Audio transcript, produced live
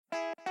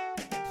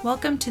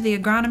Welcome to the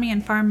Agronomy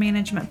and Farm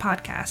Management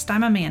Podcast.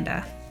 I'm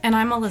Amanda. And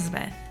I'm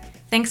Elizabeth.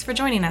 Thanks for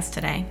joining us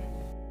today.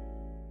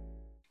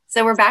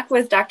 So we're back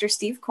with Dr.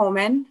 Steve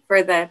Culman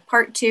for the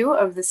part 2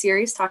 of the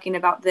series talking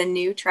about the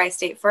new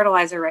Tri-State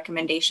Fertilizer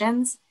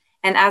Recommendations.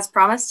 And as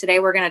promised, today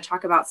we're going to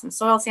talk about some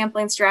soil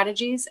sampling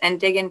strategies and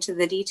dig into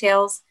the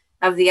details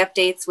of the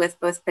updates with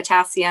both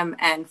potassium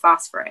and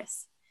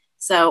phosphorus.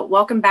 So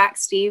welcome back,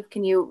 Steve.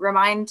 Can you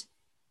remind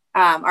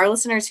our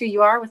listeners who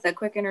you are with a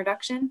quick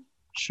introduction?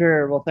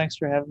 Sure. Well, thanks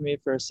for having me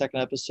for a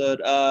second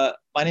episode.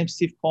 My name's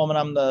Steve Culman.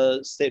 I'm the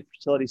State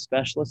Fertility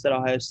Specialist at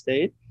Ohio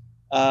State.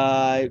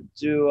 I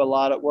do a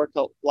lot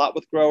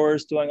with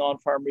growers, doing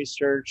on-farm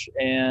research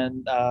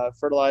and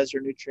fertilizer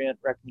nutrient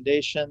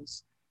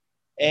recommendations,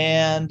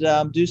 and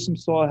do some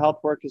soil health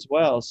work as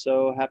well.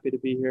 So happy to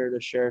be here to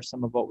share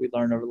some of what we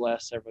learned over the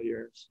last several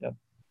years. Yep.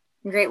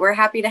 Great. We're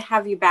happy to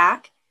have you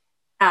back.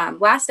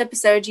 Last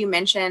episode, you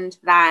mentioned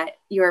that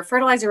your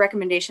fertilizer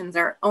recommendations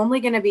are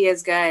only going to be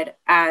as good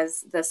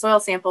as the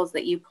soil samples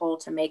that you pull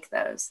to make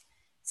those.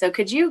 So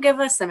could you give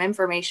us some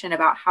information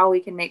about how we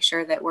can make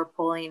sure that we're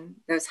pulling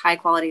those high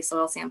quality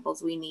soil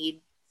samples we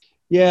need?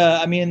 Yeah,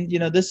 I mean,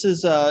 this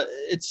is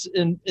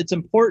it's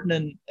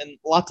important in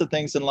lots of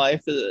things in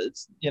life.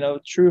 It's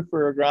true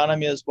for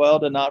agronomy as well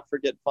to not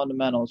forget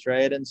fundamentals,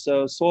 right? And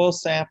so soil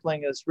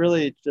sampling is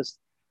really just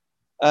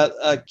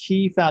a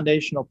key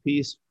foundational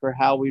piece for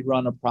how we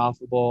run a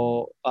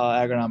profitable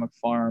agronomic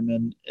farm,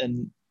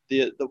 and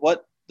the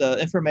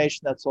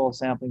information that soil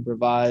sampling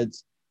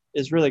provides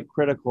is really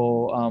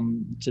critical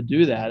to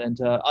do that and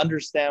to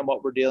understand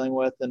what we're dealing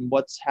with and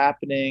what's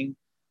happening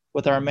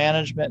with our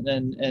management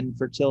and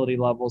fertility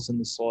levels in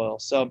the soil.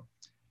 So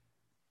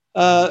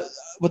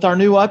with our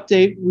new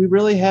update, we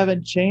really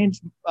haven't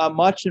changed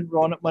much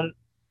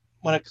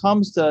when it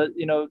comes to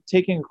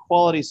taking a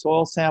quality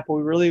soil sample.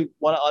 We really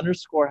want to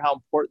underscore how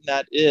important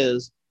that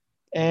is,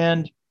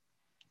 and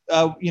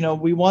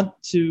we want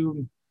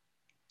to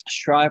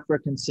strive for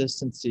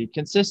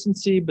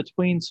consistency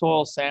between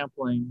soil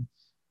sampling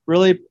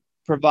really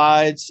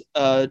provides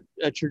a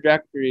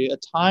trajectory, a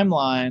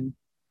timeline,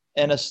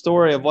 and a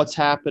story of what's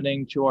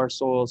happening to our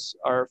soils,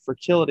 our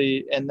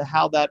fertility, and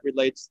how that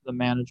relates to the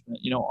management,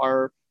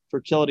 our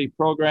fertility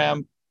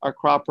program, our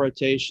crop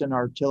rotation,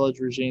 our tillage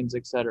regimes,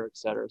 et cetera, et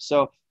cetera.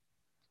 So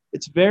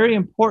it's very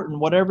important,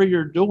 whatever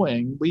you're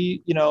doing,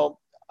 we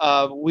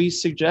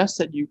suggest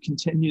that you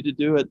continue to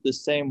do it the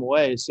same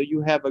way, so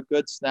you have a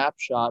good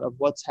snapshot of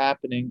what's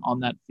happening on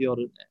that field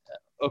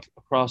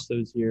across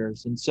those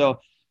years. And so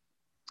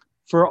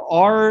for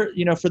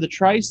for the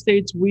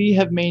tri-states, we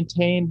have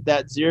maintained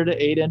that 0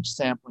 to 8 inch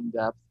sampling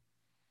depth.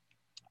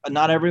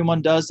 Not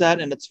everyone does that,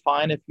 and it's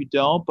fine if you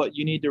don't, but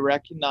you need to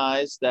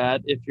recognize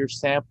that if you're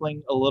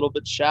sampling a little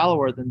bit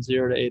shallower than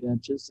 0 to 8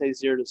 inches, say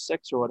 0 to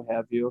 6 or what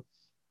have you,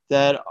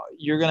 that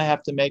you're going to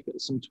have to make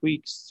some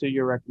tweaks to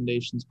your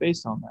recommendations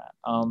based on that,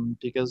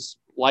 because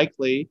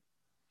likely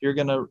you're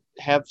going to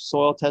have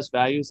soil test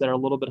values that are a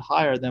little bit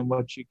higher than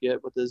what you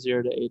get with a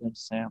 0 to 8 inch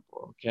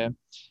sample. Okay.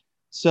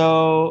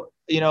 So,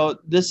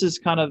 this is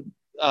kind of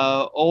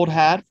old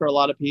hat for a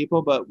lot of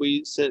people, but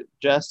we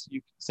suggest you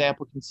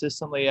sample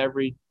consistently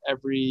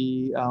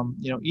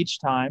each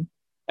time.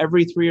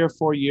 Every 3 or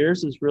 4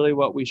 years is really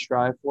what we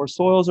strive for.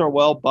 Soils are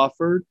well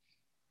buffered.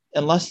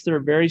 Unless they're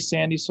very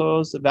sandy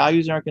soils, the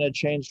values aren't going to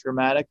change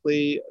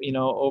dramatically,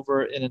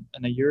 over in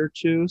a year or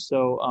two.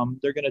 So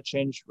they're going to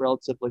change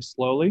relatively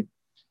slowly.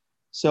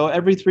 So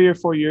every 3 or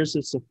 4 years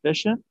is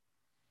sufficient.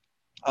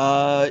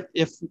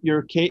 If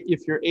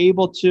you're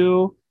able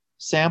to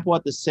sample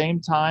at the same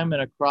time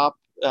in a crop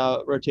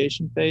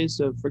rotation phase.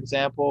 So for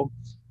example,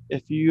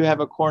 if you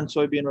have a corn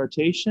soybean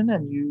rotation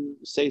and you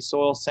say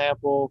soil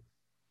sample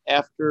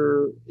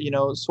after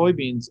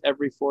soybeans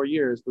every 4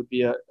 years would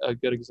be a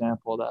good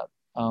example of that.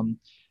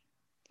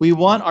 We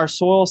want our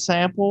soil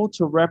sample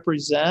to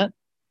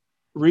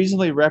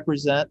reasonably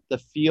represent the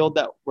field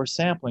that we're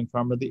sampling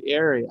from or the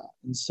area.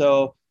 And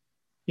so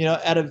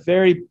at a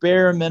very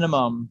bare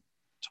minimum,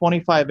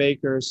 25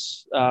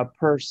 acres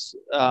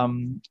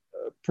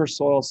per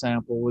soil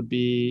sample would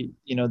be,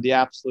 the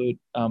absolute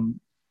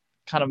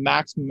kind of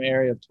maximum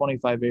area of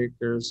 25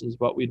 acres is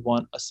what we'd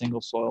want a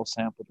single soil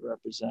sample to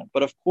represent.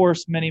 But of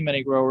course, many,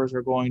 many growers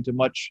are going to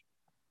much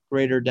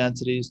greater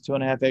densities,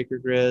 2.5 acre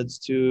grids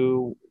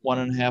to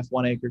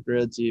 1 acre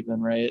grids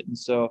even, right? And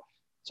so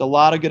it's a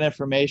lot of good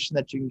information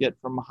that you can get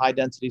from high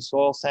density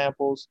soil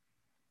samples.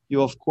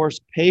 You of course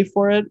pay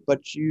for it,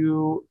 but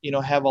you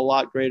have a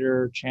lot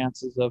greater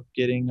chances of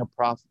getting a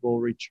profitable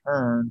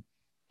return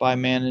by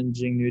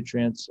managing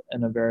nutrients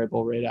in a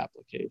variable rate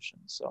application.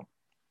 So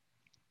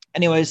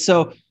anyways,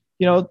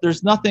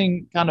 there's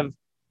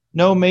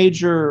no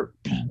major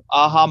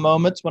aha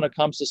moments when it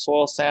comes to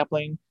soil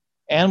sampling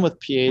and with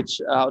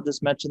pH. I'll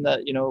just mention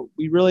that,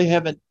 we really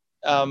haven't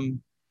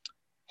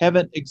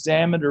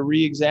examined or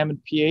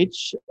re-examined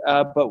pH,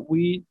 but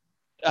we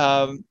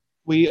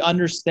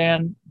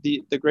understand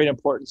the great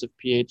importance of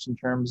pH in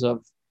terms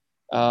of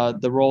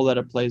the role that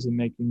it plays in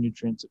making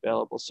nutrients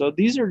available. So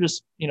these are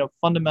just,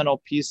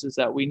 fundamental pieces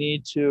that we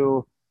need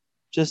to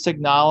just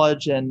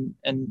acknowledge and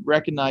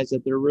recognize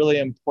that they're really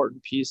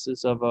important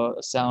pieces of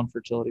a sound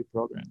fertility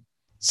program.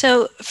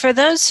 So for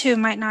those who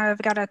might not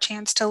have got a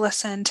chance to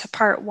listen to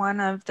part one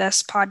of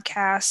this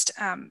podcast,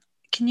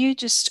 can you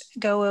just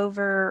go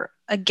over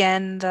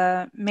again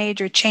the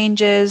major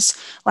changes?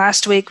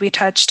 Last week we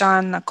touched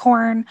on the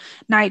corn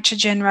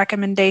nitrogen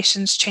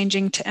recommendations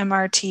changing to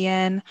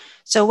MRTN.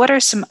 So what are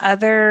some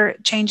other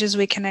changes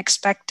we can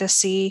expect to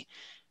see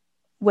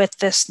with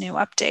this new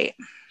update?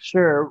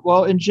 Sure.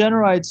 Well, in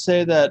general, I'd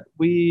say that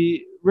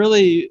we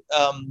really,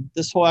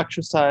 this whole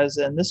exercise,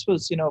 and this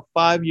was,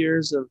 5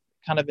 years of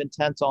kind of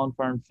intense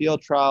on-farm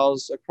field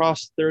trials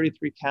across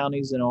 33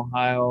 counties in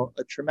Ohio,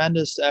 a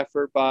tremendous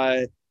effort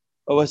by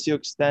OSU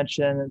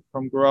Extension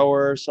from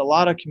growers, a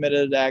lot of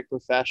committed ag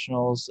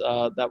professionals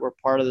that were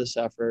part of this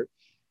effort.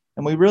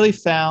 And we really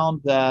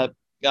found that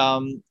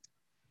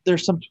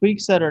there's some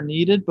tweaks that are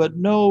needed, but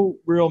no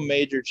real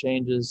major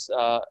changes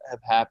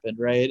have happened,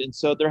 right? And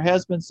so there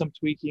has been some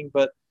tweaking,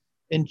 but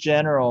in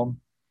general,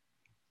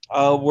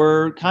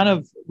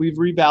 we've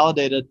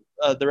revalidated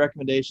the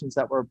recommendations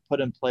that were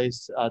put in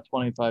place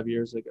 25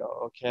 years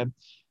ago, okay?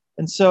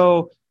 And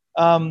so,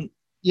 some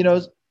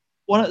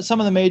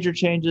of the major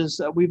changes,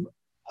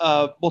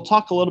 we'll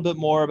talk a little bit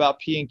more about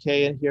P and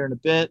K in here in a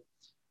bit,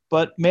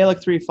 but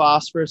Malic 3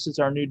 phosphorus is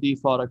our new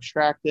default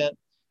extractant.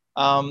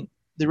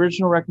 The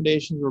original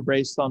recommendations were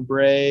based on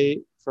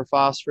Bray for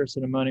phosphorus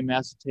and ammonium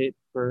acetate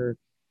for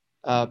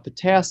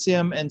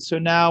potassium. And so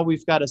now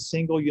we've got a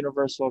single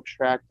universal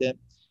extractant.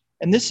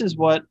 And this is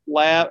what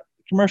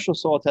commercial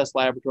soil test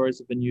laboratories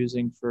have been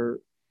using for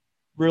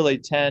really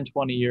 10,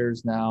 20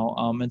 years now.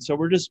 And so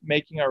we're just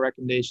making our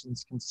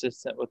recommendations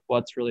consistent with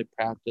what's really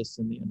practiced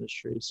in the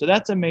industry. So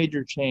that's a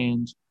major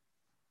change.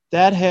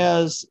 That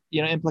has,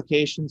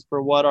 implications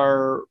for what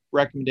our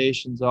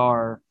recommendations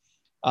are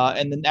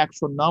and the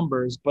actual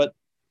numbers. But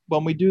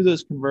when we do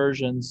those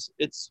conversions,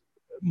 it's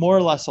more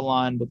or less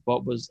aligned with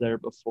what was there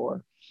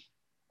before.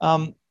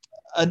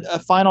 A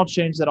final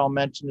change that I'll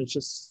mention is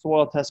just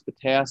soil test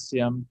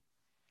potassium.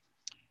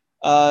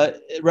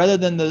 Rather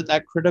than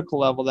that critical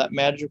level, that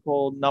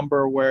magical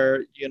number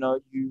where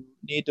you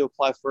need to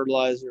apply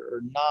fertilizer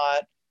or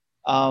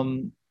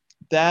not,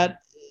 that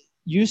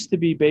used to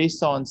be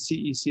based on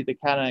CEC, the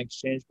cation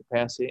exchange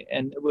capacity,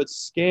 and it was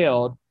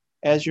scaled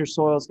as your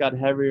soils got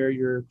heavier,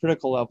 your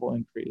critical level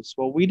increased.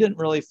 Well, we didn't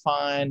really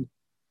find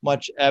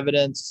much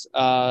evidence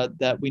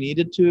that we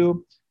needed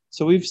to.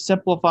 So we've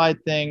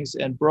simplified things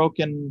and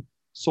broken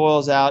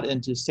soils out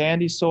into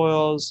sandy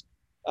soils,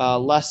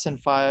 less than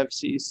 5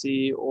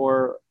 CEC,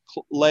 or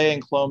clay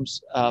and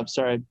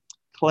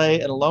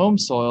loam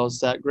soils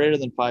that greater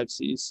than 5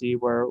 CEC,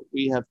 where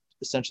we have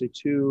essentially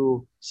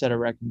 2 set of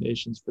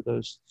recommendations for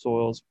those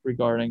soils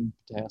regarding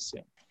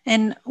potassium.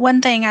 And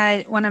one thing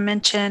I want to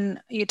mention,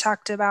 you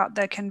talked about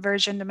the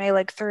conversion to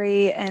Malic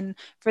 3. And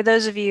for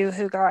those of you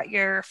who got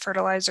your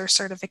fertilizer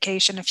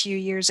certification a few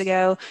years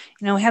ago,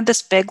 we had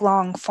this big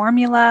long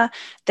formula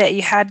that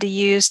you had to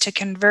use to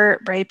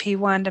convert Bray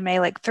P1 to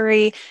Malic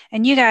 3.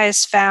 And you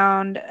guys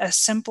found a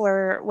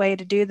simpler way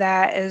to do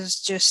that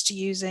is just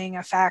using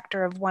a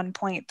factor of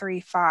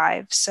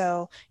 1.35.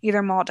 So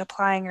either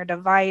multiplying or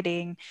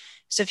dividing.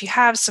 So if you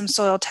have some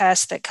soil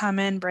tests that come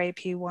in Bray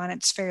P1,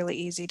 it's fairly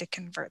easy to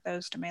convert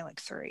those to Malic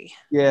 3.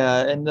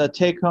 Yeah, and the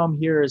take home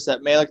here is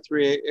that Malic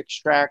 3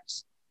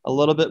 extracts a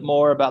little bit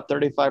more, about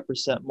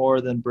 35% more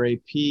than Bray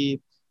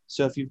P.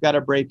 So if you've got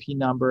a Bray P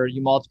number,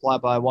 you multiply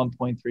by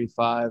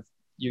 1.35,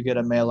 you get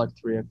a Malic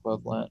 3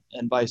 equivalent,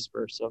 and vice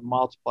versa,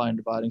 multiplying and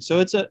dividing. So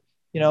it's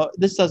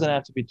this doesn't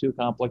have to be too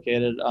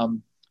complicated.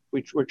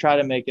 We're trying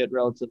to make it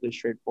relatively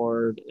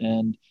straightforward.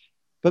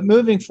 But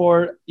moving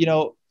forward,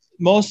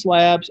 most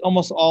labs,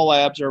 almost all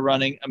labs are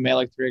running a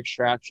Malic 3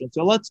 extraction.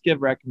 So let's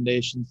give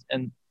recommendations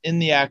and in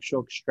the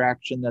actual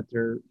extraction that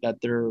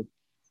they're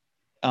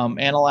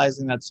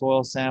analyzing that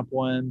soil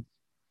sample in,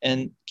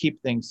 and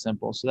keep things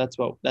simple. So that's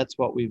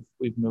what we've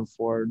moved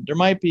forward. There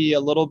might be a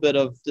little bit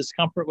of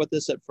discomfort with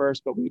this at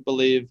first, but we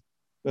believe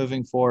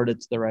moving forward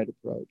it's the right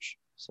approach.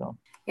 So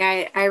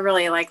yeah, I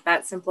really like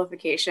that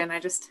simplification.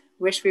 I just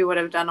wish we would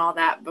have done all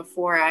that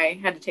before I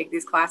had to take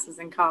these classes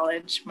in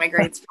college. My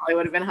grades probably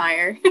would have been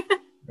higher.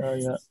 Oh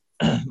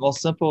yeah. Well,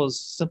 simple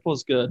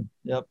is good.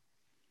 Yep.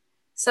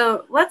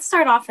 So let's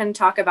start off and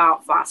talk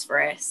about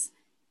phosphorus.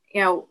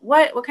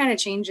 What kind of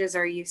changes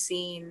are you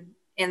seeing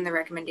in the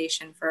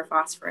recommendation for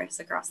phosphorus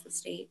across the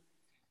state?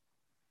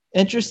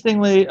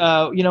 Interestingly,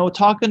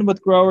 talking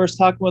with growers,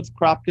 talking with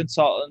crop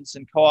consultants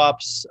and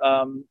co-ops,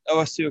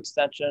 OSU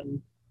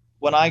Extension,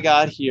 when I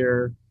got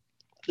here,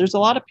 there's a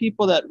lot of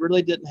people that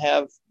really didn't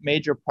have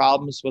major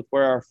problems with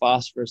where our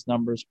phosphorus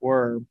numbers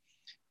were.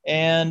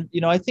 And,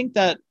 I think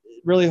that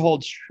really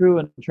holds true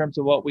in terms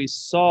of what we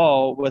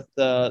saw with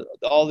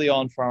all the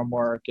on-farm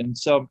work. And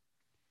so,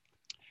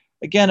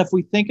 again, if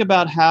we think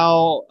about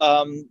how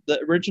the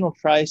original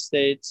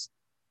Tri-States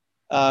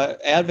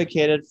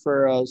advocated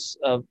for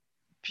a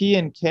P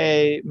and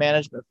K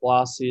management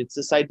philosophy, it's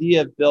this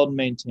idea of build and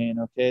maintain,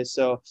 okay?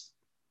 So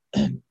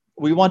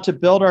we want to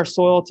build our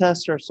soil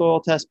test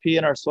P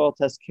and our soil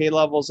test K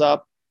levels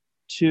up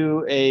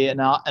to an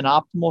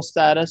optimal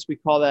status. We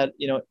call that,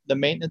 the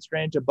maintenance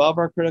range above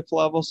our critical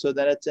level, so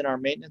that it's in our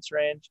maintenance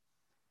range.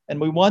 And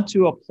we want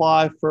to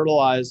apply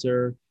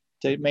fertilizer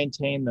to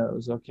maintain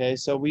those, okay?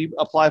 So we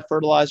apply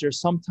fertilizer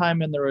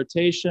sometime in the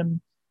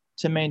rotation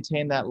to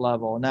maintain that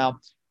level. Now,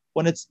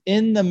 when it's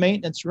in the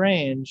maintenance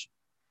range,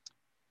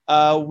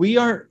 we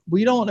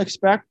don't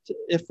expect,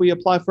 if we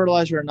apply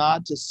fertilizer or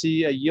not, to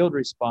see a yield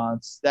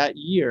response that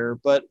year.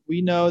 But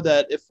we know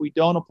that if we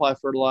don't apply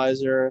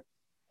fertilizer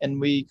and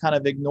we kind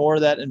of ignore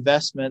that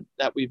investment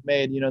that we've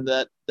made,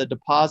 that the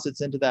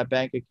deposits into that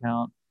bank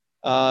account,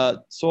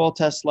 soil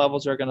test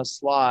levels are going to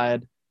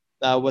slide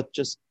with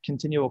just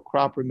continual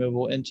crop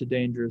removal into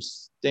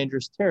dangerous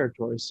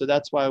territory. So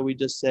that's why we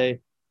just say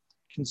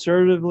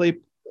conservatively,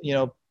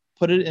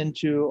 put it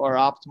into our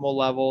optimal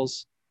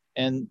levels,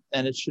 and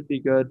it should be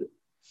good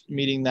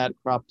meeting that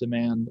crop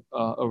demand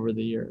over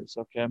the years,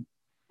 okay?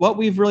 What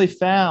we've really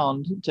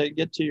found, to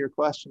get to your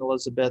question,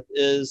 Elizabeth,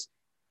 is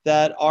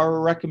that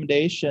our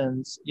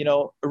recommendations,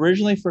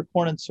 originally for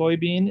corn and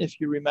soybean, if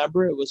you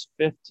remember, it was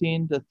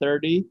 15 to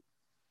 30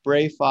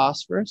 Bray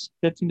phosphorus,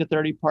 15 to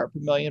 30 part per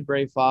million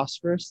Bray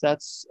phosphorus.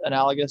 That's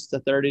analogous to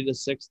 30 to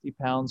 60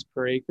 pounds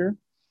per acre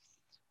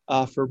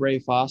for Bray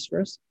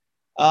phosphorus.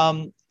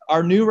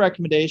 Our new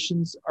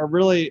recommendations are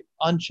really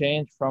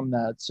unchanged from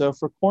that. So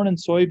for corn and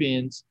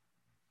soybeans,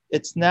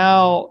 it's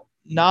now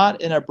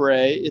not in a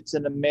Bray, it's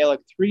in a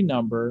Malic 3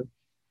 number.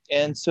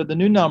 And so the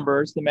new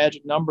numbers, the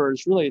magic number,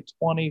 is really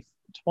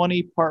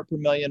 20 part per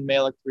million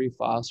Malic 3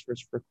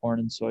 phosphorus for corn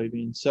and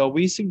soybeans. So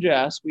we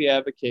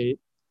advocate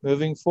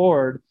moving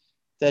forward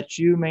that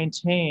you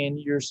maintain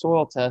your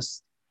soil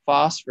test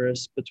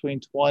phosphorus between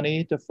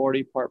 20 to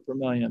 40 part per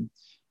million.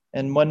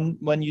 And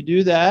when you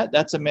do that,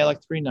 that's a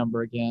Malic 3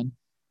 number again.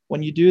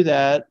 When you do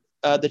that,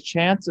 the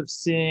chance of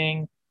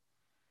seeing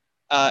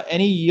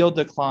any yield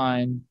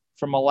decline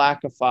from a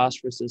lack of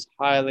phosphorus is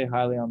highly,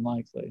 highly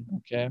unlikely,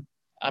 okay?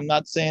 I'm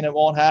not saying it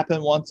won't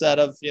happen once out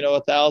of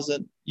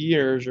 1,000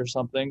 years or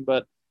something,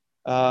 but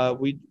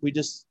we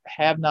just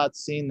have not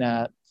seen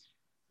that.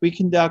 We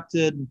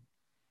conducted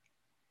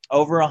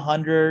over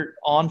 100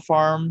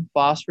 on-farm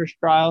phosphorus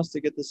trials to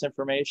get this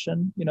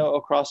information,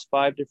 across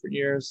 5 different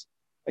years.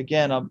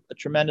 Again, a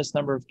tremendous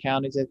number of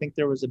counties. I think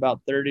there was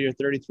about 30 or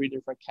 33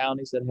 different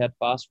counties that had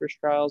phosphorus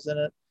trials in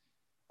it.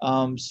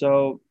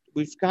 So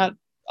we've got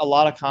a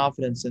lot of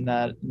confidence in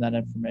that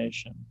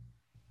information.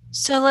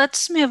 So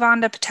let's move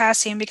on to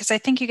potassium, because I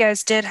think you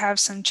guys did have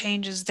some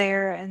changes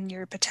there in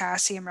your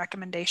potassium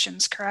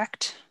recommendations,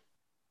 correct?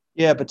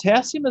 Yeah,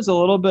 potassium is a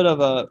little bit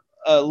of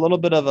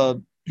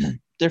a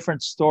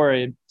different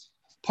story,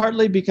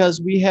 partly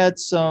because we had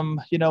some,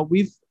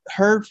 we've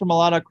heard from a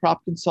lot of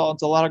crop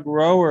consultants, a lot of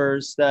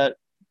growers, that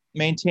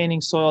maintaining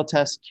soil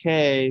test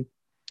K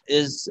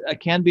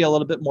can be a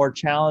little bit more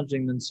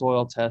challenging than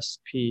soil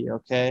test P,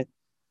 okay?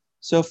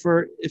 So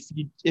if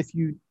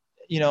you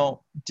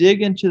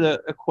dig into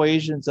the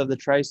equations of the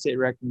Tri-State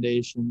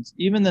recommendations,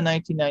 even the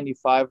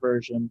 1995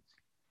 version,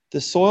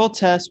 the soil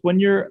test, when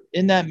you're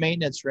in that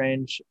maintenance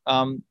range,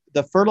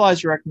 the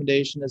fertilizer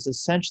recommendation is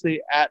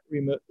essentially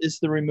is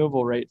the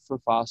removal rate for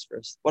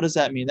phosphorus. What does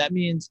that mean? That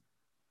means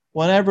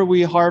whenever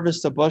we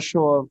harvest a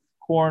bushel of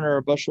corn or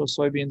a bushel of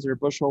soybeans or a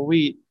bushel of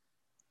wheat,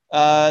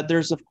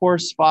 there's of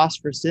course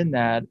phosphorus in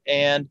that.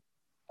 And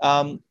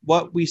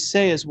what we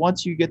say is,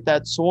 once you get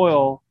that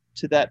soil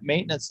to that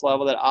maintenance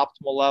level, that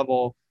optimal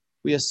level,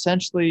 we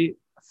essentially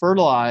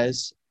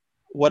fertilize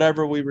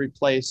whatever we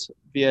replace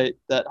via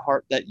that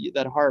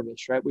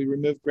harvest, right? We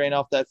remove grain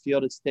off that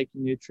field, it's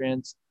taking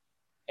nutrients,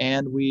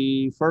 and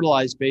we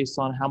fertilize based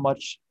on how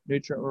much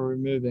nutrient we're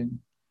removing.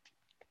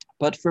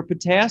 But for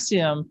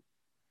potassium,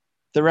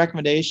 the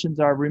recommendations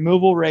are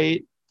removal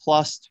rate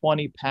plus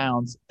 20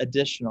 pounds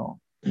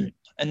additional.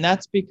 And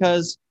that's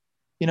because,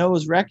 it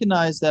was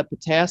recognized that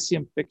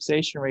potassium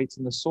fixation rates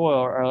in the soil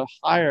are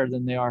higher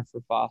than they are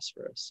for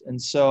phosphorus. And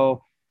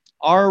so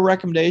our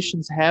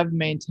recommendations have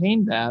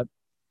maintained that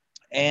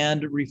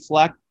and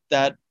reflect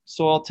that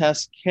soil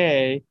test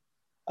K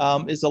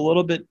is a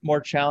little bit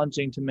more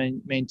challenging to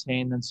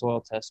maintain than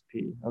soil test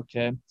P,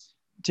 okay?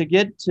 To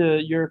get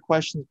to your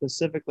question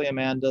specifically,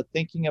 Amanda,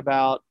 thinking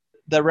about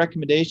the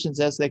recommendations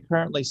as they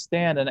currently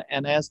stand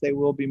and as they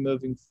will be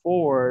moving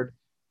forward,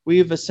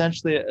 we've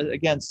essentially,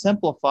 again,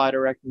 simplified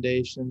our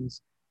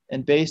recommendations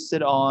and based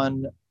it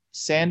on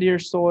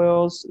sandier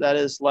soils, that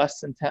is less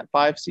than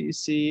 5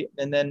 CEC,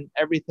 and then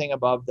everything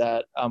above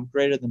that,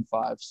 greater than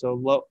 5.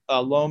 So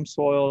loam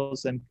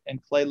soils and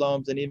clay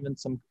loams, and even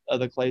some of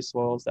the clay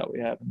soils that we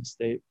have in the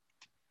state.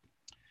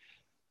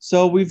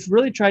 So we've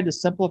really tried to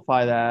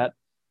simplify that,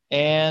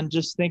 and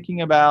just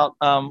thinking about,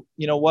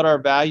 what our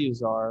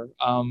values are.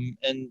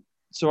 And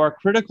so our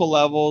critical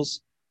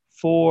levels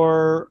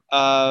for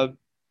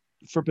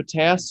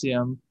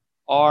potassium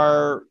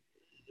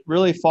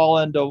really fall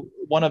into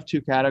one of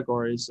 2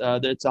 categories.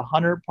 It's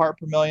 100 part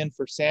per million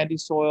for sandy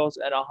soils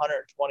and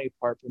 120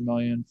 part per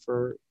million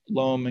for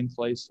loam and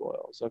clay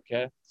soils,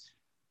 okay?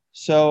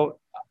 So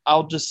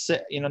I'll just say,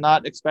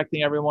 not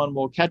expecting everyone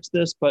will catch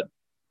this, but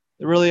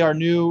really our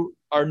new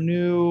our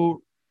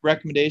new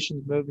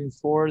recommendations moving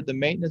forward, the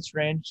maintenance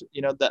range,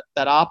 that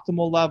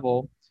optimal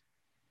level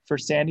for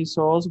sandy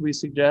soils, we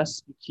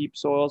suggest you keep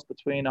soils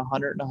between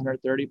 100 and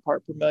 130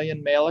 part per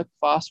million malic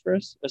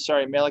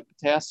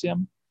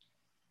potassium.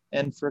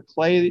 And for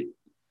clay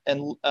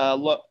and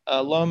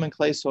loam and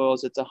clay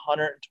soils, it's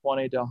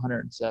 120 to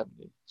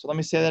 170. So let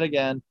me say that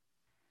again.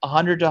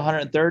 100 to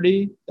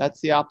 130,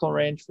 that's the optimal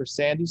range for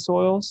sandy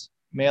soils,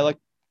 malic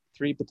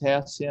 3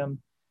 potassium,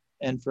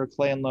 and for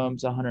clay and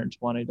loams,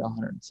 120 to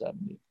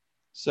 170.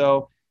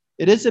 So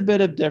it is a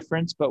bit of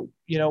difference, but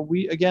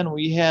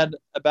we had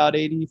about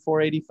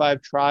 84,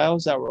 85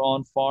 trials that were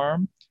on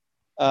farm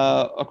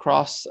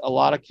across a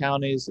lot of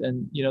counties,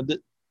 and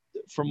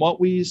from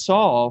what we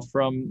saw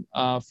from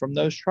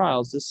those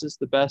trials, this is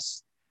the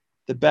best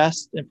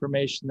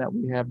information that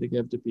we have to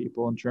give to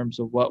people in terms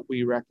of what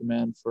we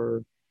recommend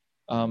for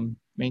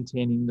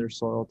maintaining their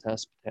soil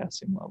test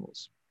potassium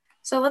levels.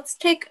 So let's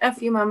take a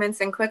few moments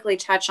and quickly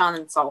touch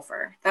on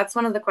sulfur. That's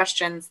one of the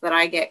questions that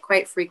I get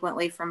quite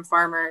frequently from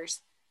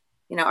farmers.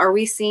 Are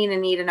we seeing a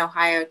need in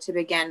Ohio to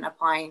begin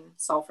applying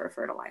sulfur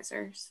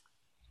fertilizers?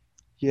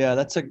 Yeah,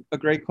 that's a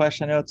great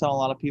question. I know it's on a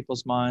lot of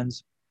people's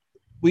minds.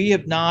 We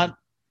have not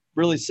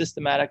really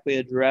systematically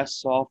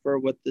addressed sulfur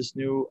with this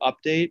new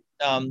update.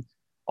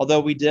 Although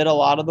we did a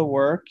lot of the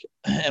work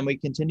and we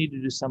continue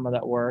to do some of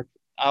that work,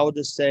 I would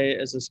just say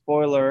as a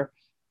spoiler,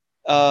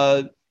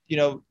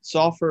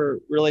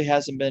 sulfur really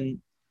hasn't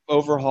been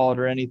overhauled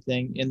or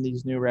anything in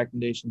these new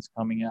recommendations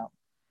coming out.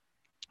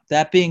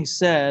 That being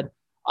said,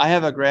 I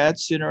have a grad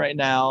student right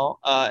now,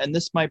 and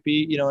this might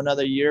be,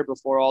 another year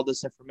before all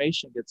this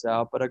information gets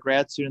out, but a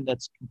grad student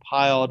that's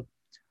compiled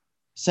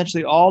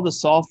essentially all the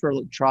sulfur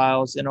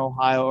trials in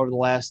Ohio over the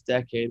last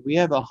decade. We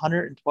have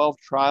 112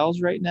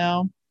 trials right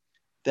now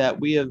that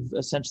we have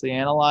essentially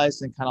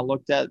analyzed and kind of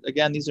looked at.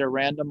 Again, these are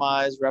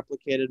randomized,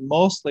 replicated,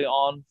 mostly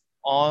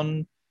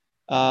on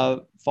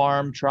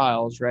farm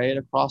trials, right,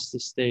 across the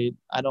state.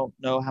 I don't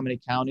know how many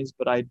counties,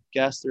 but I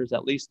guess there's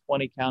at least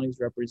 20 counties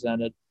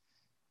represented.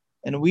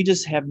 And we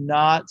just have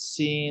not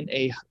seen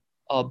a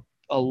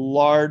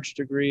large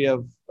degree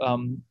of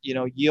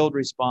yield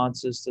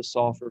responses to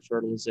sulfur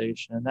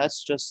fertilization, and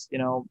that's just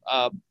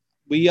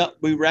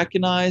we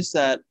recognize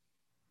that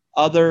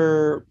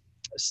other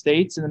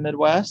states in the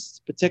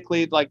Midwest,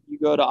 particularly like you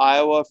go to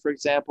Iowa, for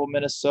example,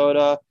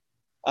 Minnesota,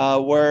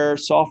 where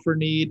sulfur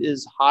need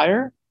is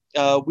higher,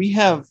 we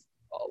have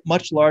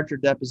much larger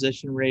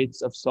deposition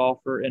rates of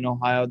sulfur in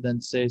Ohio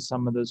than say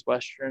some of those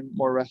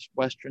more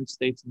western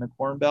states in the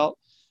Corn Belt.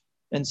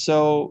 And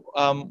so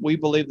we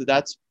believe that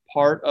that's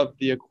part of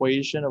the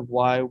equation of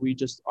why we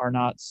just are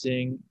not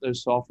seeing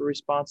those sulfur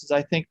responses.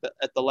 I think that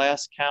at the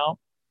last count,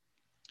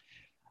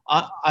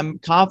 I'm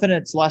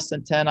confident it's less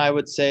than 10. I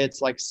would say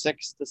it's like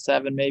 6 to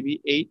 7,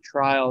 maybe 8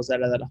 trials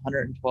out of that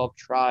 112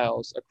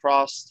 trials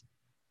across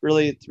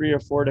really 3 or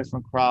 4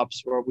 different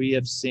crops where we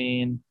have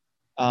seen,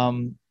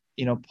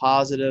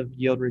 positive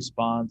yield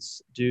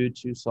response due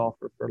to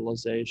sulfur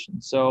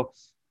fertilization. So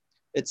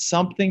it's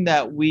something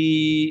that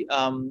we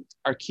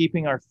are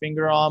keeping our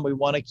finger on. We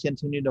want to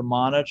continue to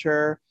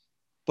monitor,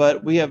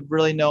 but we have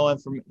really no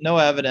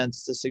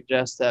evidence to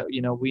suggest that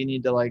we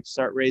need to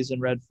start raising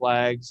red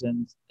flags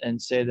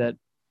and say that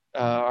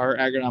our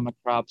agronomic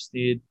crops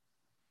need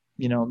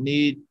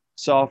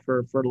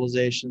sulfur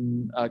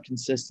fertilization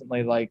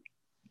consistently like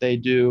they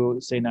do,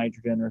 say,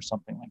 nitrogen or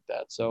something like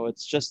that. So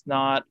it's just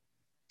not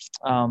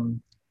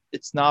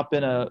it's not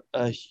been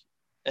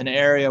an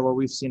area where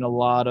we've seen a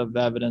lot of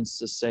evidence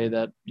to say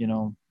that,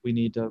 we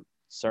need to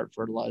start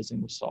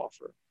fertilizing with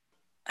sulfur.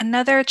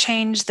 Another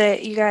change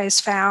that you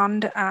guys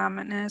found,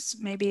 and is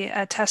maybe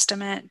a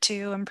testament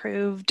to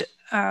improved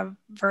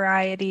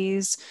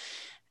varieties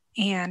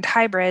and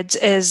hybrids,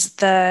 is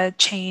the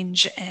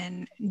change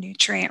in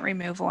nutrient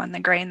removal in the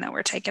grain that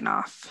we're taking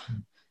off.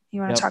 You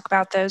want to talk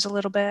about those a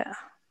little bit?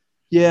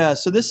 Yeah,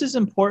 so this is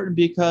important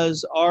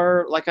because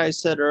like I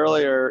said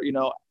earlier,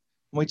 when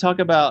we talk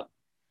about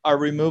our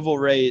removal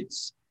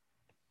rates,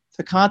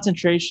 the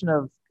concentration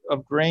of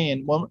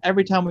grain,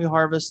 every time we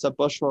harvest a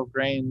bushel of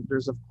grain,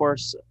 there's of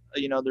course,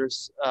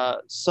 there's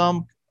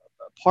some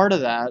part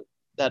of that,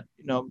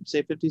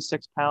 say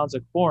 56 pounds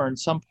of corn,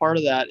 some part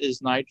of that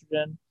is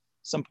nitrogen,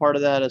 some part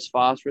of that is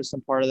phosphorus,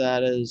 some part of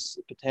that is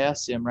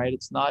potassium, right?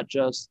 It's not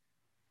just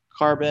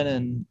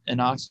carbon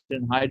and oxygen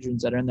and hydrogens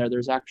that are in there.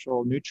 There's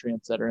actual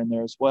nutrients that are in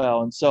there as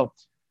well. And so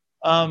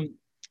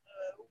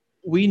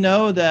we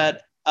know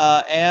that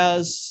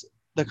as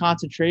the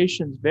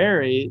concentrations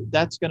vary,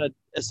 that's going to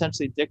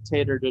essentially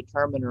dictate or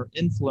determine or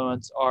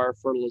influence our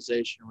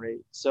fertilization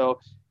rate. So if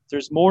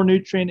there's more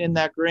nutrient in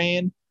that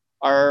grain,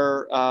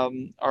 our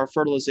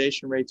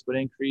fertilization rates would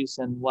increase,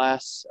 and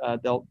less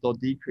they'll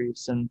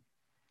decrease. And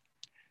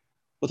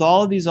with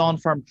all of these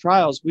on-farm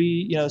trials,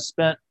 we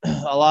spent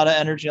a lot of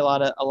energy, a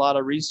lot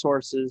of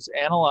resources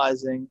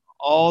analyzing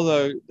all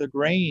the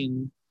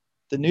grain,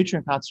 the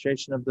nutrient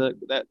concentration of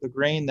the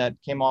grain that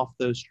came off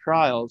those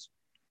trials.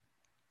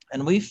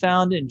 And we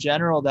found in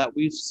general that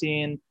we've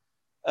seen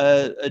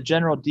a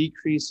general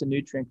decrease in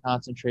nutrient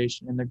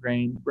concentration in the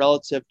grain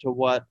relative to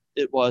what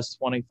it was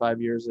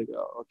 25 years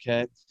ago.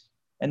 Okay.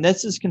 And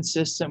this is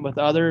consistent with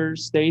other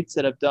states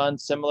that have done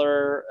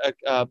similar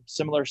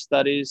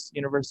studies.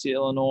 University of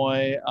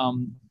Illinois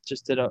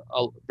just did a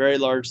very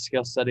large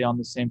scale study on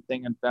the same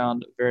thing and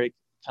found a very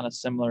kind of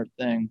similar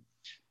thing.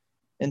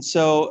 And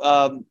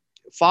so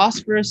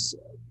phosphorus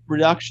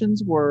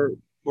reductions were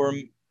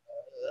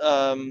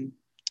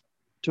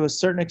to a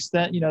certain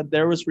extent,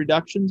 there was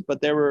reductions, but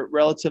they were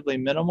relatively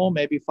minimal,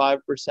 maybe 5%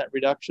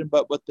 reduction.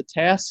 But with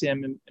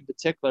potassium in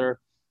particular,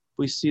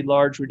 we see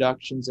large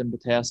reductions in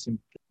potassium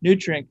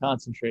nutrient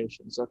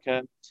concentrations,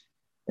 okay?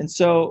 And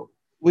so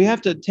we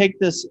have to take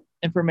this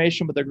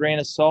information with a grain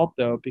of salt,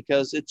 though,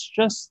 because it's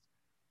just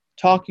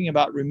talking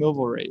about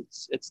removal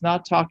rates. It's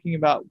not talking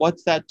about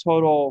what's that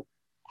total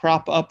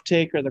crop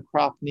uptake or the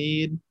crop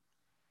need.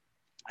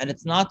 And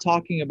it's not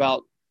talking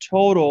about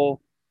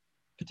total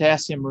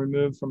potassium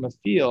removed from a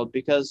field,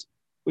 because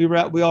we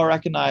all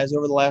recognize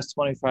over the last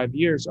 25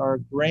 years, our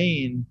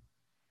grain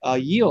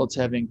yields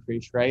have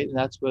increased, right? And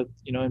that's with,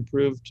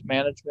 improved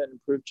management,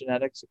 improved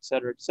genetics, et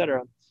cetera, et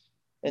cetera.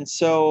 And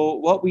so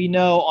what we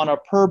know on a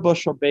per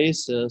bushel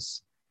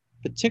basis,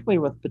 particularly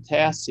with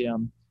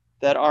potassium,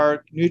 that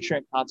our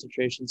nutrient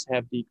concentrations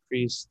have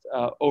decreased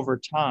over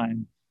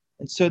time.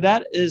 And so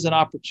that is an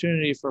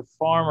opportunity for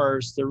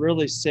farmers to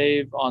really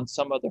save on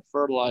some of the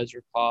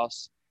fertilizer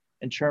costs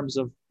in terms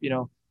of,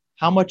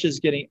 how much is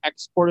getting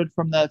exported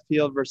from that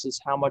field versus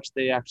how much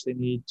they actually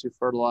need to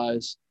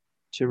fertilize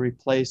to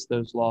replace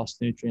those lost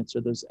nutrients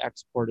or those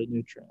exported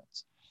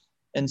nutrients.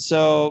 And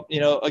so,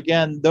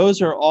 again,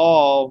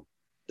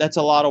 that's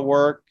a lot of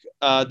work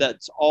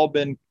that's all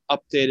been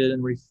updated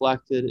and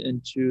reflected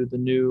into the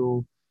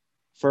new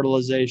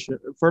fertilizer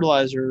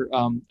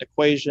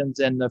equations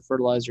and the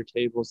fertilizer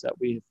tables that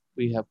we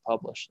have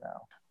published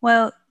now.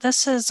 Well,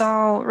 this is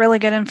all really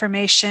good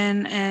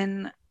information,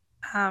 and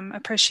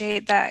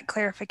appreciate that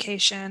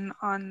clarification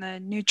on the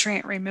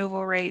nutrient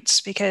removal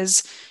rates,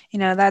 because,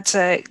 that's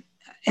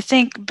I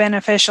think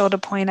beneficial to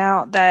point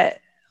out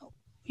that,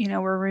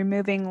 we're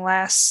removing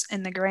less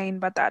in the grain,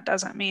 but that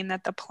doesn't mean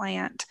that the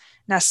plant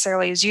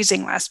necessarily is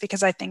using less,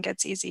 because I think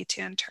it's easy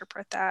to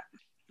interpret that.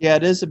 Yeah,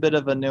 it is a bit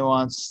of a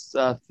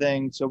nuanced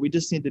thing. So we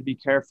just need to be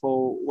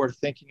careful we're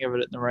thinking of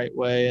it in the right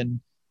way. And,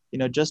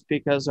 just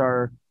because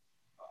our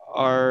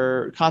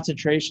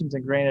concentrations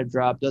in grain have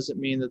dropped doesn't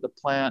mean that the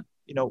plant,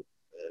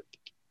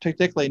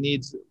 particularly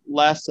needs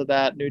less of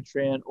that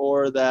nutrient,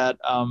 or that,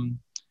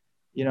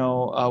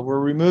 we're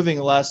removing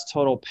less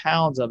total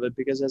pounds of it,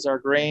 because as our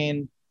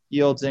grain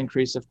yields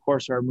increase, of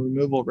course, our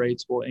removal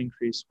rates will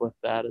increase with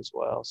that as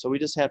well. So we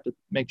just have to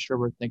make sure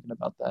we're thinking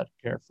about that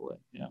carefully.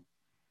 Yeah.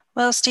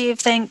 Well, Steve,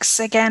 thanks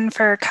again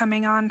for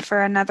coming on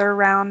for another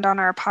round on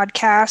our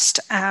podcast.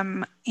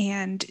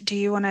 And do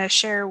you want to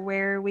share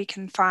where we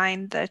can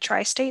find the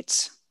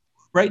Tri-States?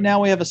 Right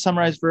now, we have a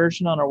summarized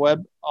version on our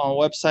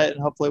website, and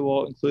hopefully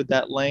we'll include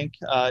that link,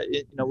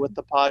 with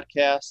the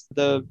podcast.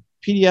 The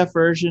PDF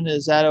version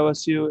is at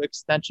OSU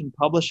Extension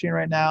Publishing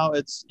right now.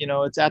 It's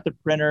at the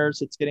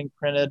printers. It's getting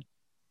printed.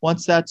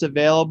 Once that's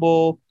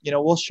available,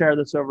 we'll share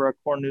this over a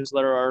core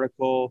newsletter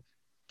article.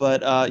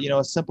 But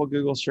a simple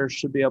Google search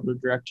should be able to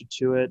direct you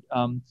to it.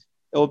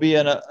 It will be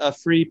a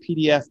free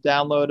PDF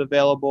download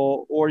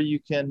available, or you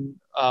can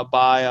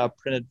buy a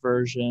printed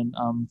version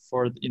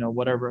for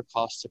whatever it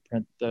costs to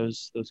print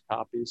those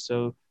copies.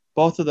 So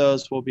both of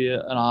those will be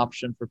an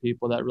option for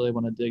people that really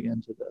want to dig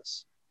into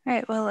this. All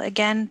right. Well,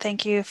 again,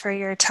 thank you for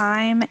your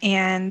time,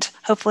 and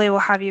hopefully we'll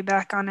have you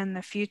back on in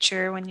the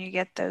future when you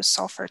get those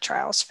sulfur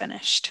trials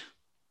finished.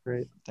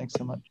 Great. Thanks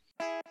so much.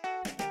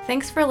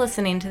 Thanks for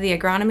listening to the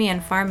Agronomy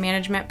and Farm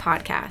Management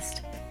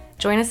Podcast.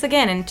 Join us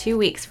again in 2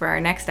 weeks for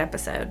our next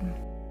episode.